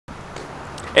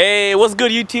Hey, what's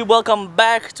good YouTube? Welcome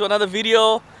back to another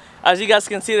video. As you guys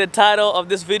can see the title of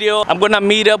this video, I'm gonna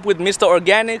meet up with Mr.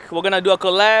 Organik. We're gonna do a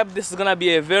collab. This is gonna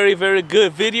be a very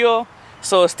good video,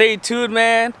 so stay tuned,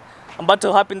 man. I'm about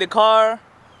to hop in the car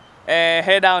and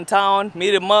head downtown,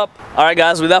 meet him up. Alright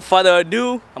guys, without further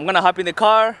ado, I'm gonna hop in the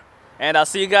car and I'll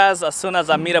see you guys as soon as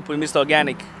I meet up with Mr.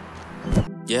 Organik.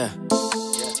 Yeah.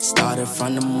 Started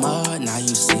from the mud, now you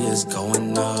see us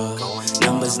going up.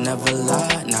 Numbers never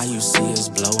lie, now you see us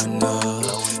blowing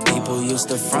up. People used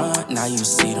to front, now you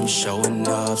see them showing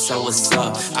up. So what's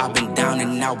up? I've been down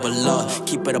and out, but look,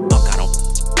 keep it a buck, I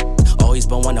don't always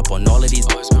been one up on all of these.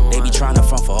 They be trying to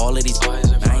front for all of these. I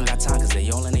ain't got time cause they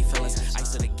all in they feelings.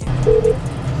 Ice to the game.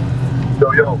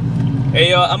 Yo.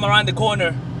 Hey yo, I'm around the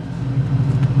corner.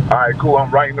 Alright, cool.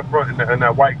 I'm right in the front in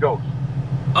that white Ghost.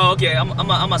 Oh, okay. I'm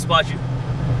gonna spot you.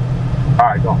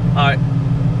 Alright, go. Alright.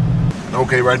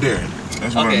 Okay, right there.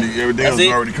 That's what I need. Everything else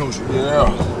is already kosher. Yeah.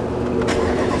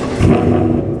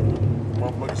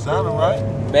 Motherfucker sounding right.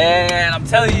 Man, I'm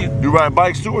telling you. You ride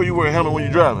bikes too, or you wear a helmet when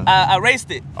you're driving? I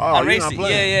raced it. Oh, I raced it.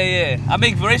 Yeah. I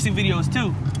make racing videos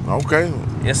too. Okay.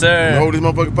 Yes, sir. You hold this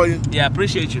motherfucker for you? Yeah, I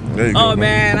appreciate you. There you go, oh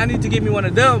man, I need to get me one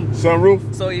of them.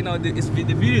 Sunroof? So you know the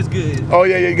video is good. Oh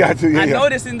yeah, you got to. Yeah, I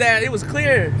noticed in that it was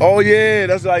clear. Oh yeah,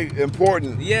 that's like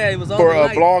important. Yeah, it was all for the a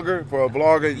light. vlogger. For a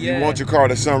vlogger, Yeah. you want your car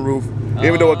to sunroof,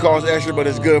 even though it costs extra, but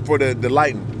it's good for the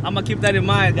lighting. I'm gonna keep that in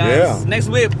mind, guys. Yeah. Next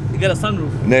whip, you got a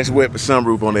sunroof. Next whip, a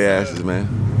sunroof on their asses, man.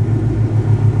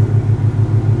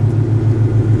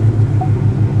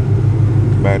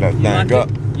 Man, that thing up.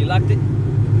 You locked it?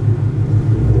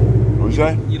 What you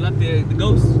say? You locked the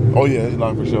Ghost? Oh yeah, it's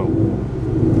locked for sure.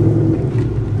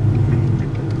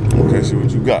 Okay, see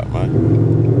what you got, man.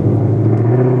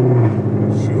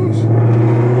 Shoes.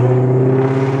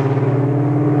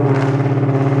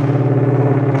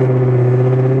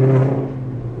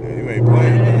 Yeah, you ain't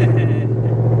playing.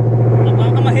 I'm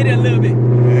gonna hit it a little bit.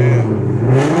 Yeah.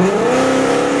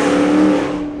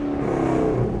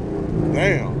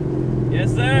 Damn.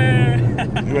 Yes, sir.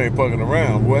 You ain't fucking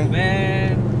around, boy.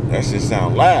 Man. That shit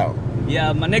sound loud.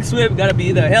 Yeah, my next whip gotta be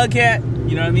either a Hellcat,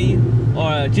 you know what I mean,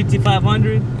 or a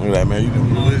GT500. Look at that, man. You done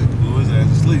blew his ass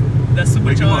to sleep. That's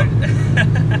supercharged.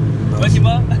 Wake him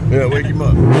up. Yeah, wake him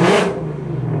up.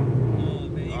 Oh,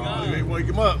 there you go. You ain't wake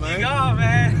him up, man. There you go,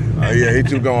 man. Oh yeah, he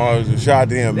too going. Shout out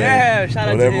to him, man. Yeah, shout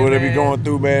out to him, Whatever he man. going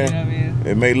through, man. You know what I mean?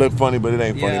 It may look funny, but it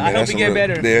ain't funny, Yeah, man. I hope he get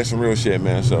better. Yeah, that's some real shit,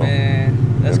 man. So, Man, that's you know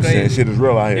what I'm saying? crazy. Shit is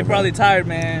real out here. They're probably tired,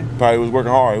 man. Probably was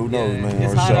working hard. Who knows, Yeah, man?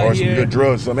 it's hot out Or some here. good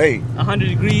drugs. Some 100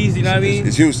 degrees, you know what I mean?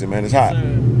 It's Houston, man. It's hot.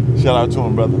 Sir. Shout out to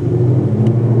him, brother.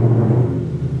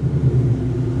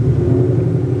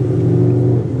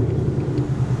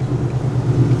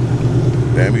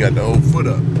 Damn, we got the old foot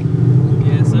up.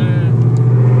 Yes, sir.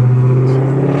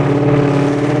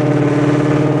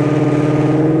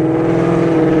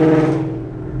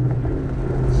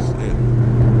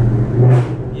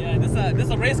 Yeah, this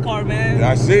a race car, man.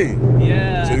 Yeah, I see.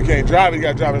 Yeah. So you can't drive it. You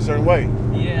got to drive it a certain way.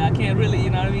 Yeah, I can't really, you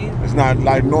know what I mean? It's not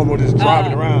like normal just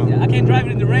driving around. Yeah, I can't drive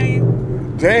it in the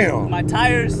rain. Damn. My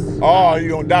tires. Oh, you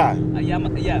gonna die. Yeah.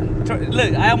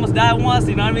 Look, I almost died once,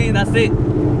 you know what I mean? That's it.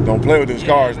 Don't play with these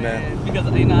cars, man. man.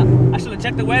 Because, you know, I should have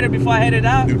checked the weather before I headed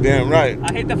out. You damn right.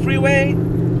 I hit the freeway,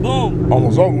 boom.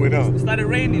 Almost over with, huh? It started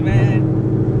raining,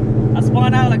 man. I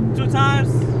spun out like 2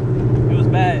 times. It was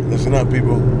bad. Listen up,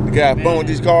 people. You got fun with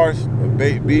these cars.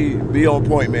 Be on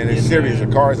point, man. It's Yes, serious. sir.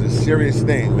 A car is a serious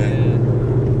thing,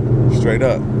 man. Straight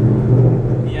up.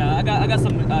 Yeah, I got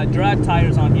some drag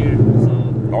tires on here, so.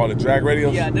 All the drag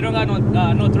radios? Yeah, they don't got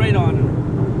no thread on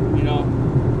them, you know.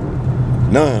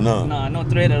 None. Nah, no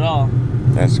thread at all.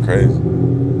 That's crazy.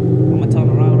 I'm gonna turn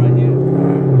around right here.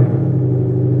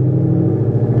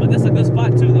 But that's a good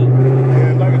spot too, though.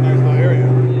 Yeah, it's like a nice little area.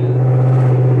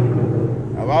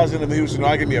 Yeah. If I was in the Houston,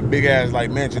 I'd give me a big ass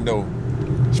like mansion though.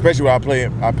 Especially where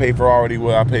I pay for already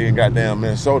what I pay in goddamn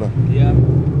Minnesota. Yeah.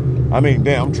 I mean,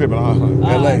 damn, I'm tripping on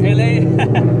LA.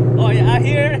 LA. Oh yeah, out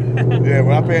here. Yeah,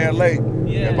 when I pay in LA,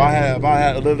 Yeah. if I had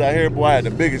lived out here, boy, I had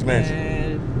the biggest mansion.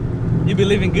 Man, you be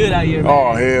living good out here, man.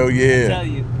 Oh hell I yeah. tell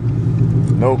you.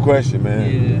 No question, man.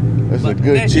 Yeah. That's a But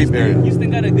good man, cheap area. Houston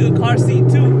got a good car seat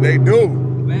too. They do.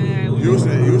 Man,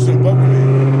 Houston fuck with me.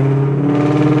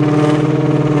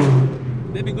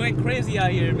 they be going crazy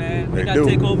out here, man. They They got do.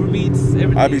 takeover meets,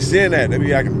 everything. I be seeing that. They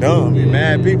be acting dumb. Be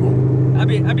mad people. I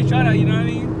be trying to, you know what I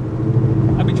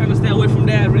mean? I be trying to stay away from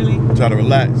that, really. Try to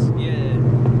relax. Yeah.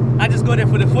 I just go there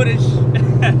for the footage.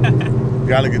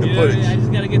 Gotta get the You know what I footage. mean? I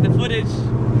just gotta get the footage.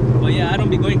 But yeah, I don't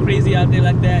be going crazy out there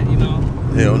like that, you know.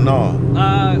 Hell no.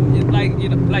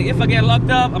 Like if I get locked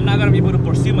up, I'm not gonna be able to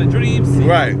pursue my dreams.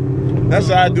 Right. That's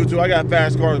what I do too. I got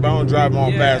fast cars, but I don't drive them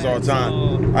all fast all the time.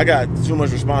 So, I got too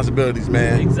much responsibilities,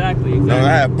 man. Exactly. No,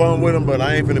 I have fun with them, but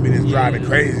I ain't finna be just driving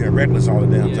crazy and reckless all the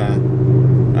damn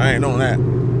time. I ain't on that.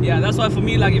 Yeah, that's why for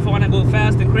me, like if I wanna go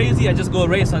fast and crazy, I just go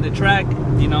race on the track,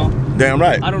 you know. Damn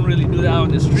right. I don't really do that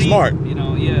on the street. Smart. You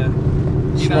know, yeah.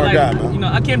 You Smart know, like, guy, man. You know,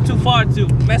 I came too far to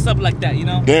mess up like that, you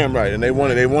know. Damn right, and they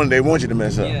want you to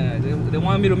mess up. Yeah, they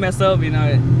want me to mess up, you know.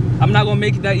 I'm not gonna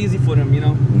make it that easy for them, you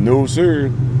know. No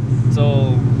sir.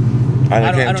 So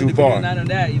I came too far. None of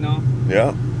that, you know.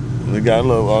 Yeah. We got a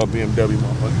little BMW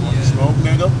motherfucker. You want to smoke,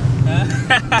 nigga?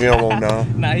 He don't want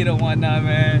none. Nah, he don't want none,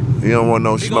 man. He don't want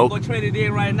no We smoke. gonna go trade it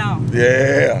in right now.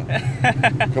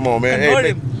 Yeah. Come on, man.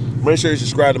 Hey, make sure you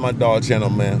subscribe to my dog channel,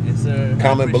 man. Yes, sir.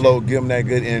 Comment below, give him that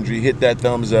good energy. Hit that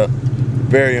thumbs up.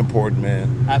 Very important,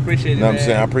 man. I appreciate it, You know what man. I'm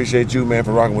saying? I appreciate you, man,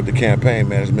 for rocking with the campaign,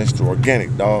 man. It's Mr.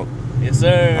 Organic, dog. Yes,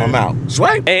 sir. I'm out.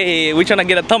 Swipe. Hey, we trying to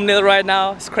get a thumbnail right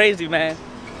now. It's crazy, man.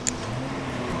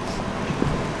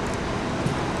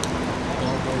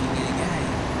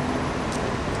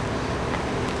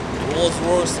 Rolls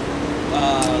Royce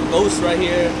Ghost right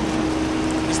here.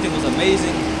 This thing was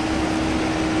amazing.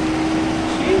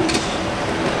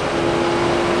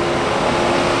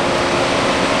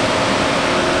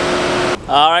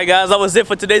 Alright guys, that was it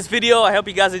for today's video. I hope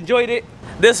you guys enjoyed it.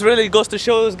 This really goes to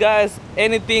show you guys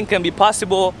anything can be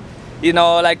possible. You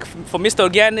know, like for Mr.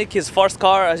 Organik, his first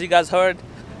car, as you guys heard,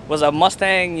 was a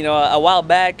Mustang, you know, a while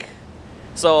back.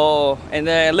 So, and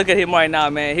then look at him right now,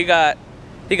 man. He got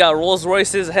Rolls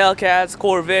Royces, Hellcats,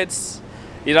 Corvettes,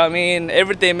 you know what I mean?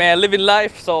 Everything, man, living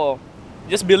life. So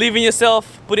just believe in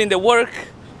yourself, put in the work,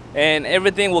 and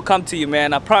everything will come to you,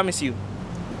 man. I promise you.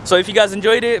 So if you guys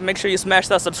enjoyed it, make sure you smash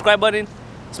that subscribe button,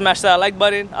 smash that like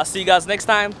button. I'll see you guys next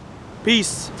time.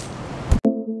 Peace.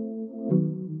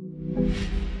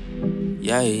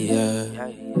 Yeah, yeah.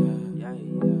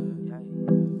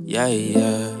 Yeah,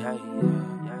 yeah.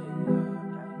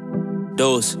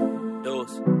 Dose.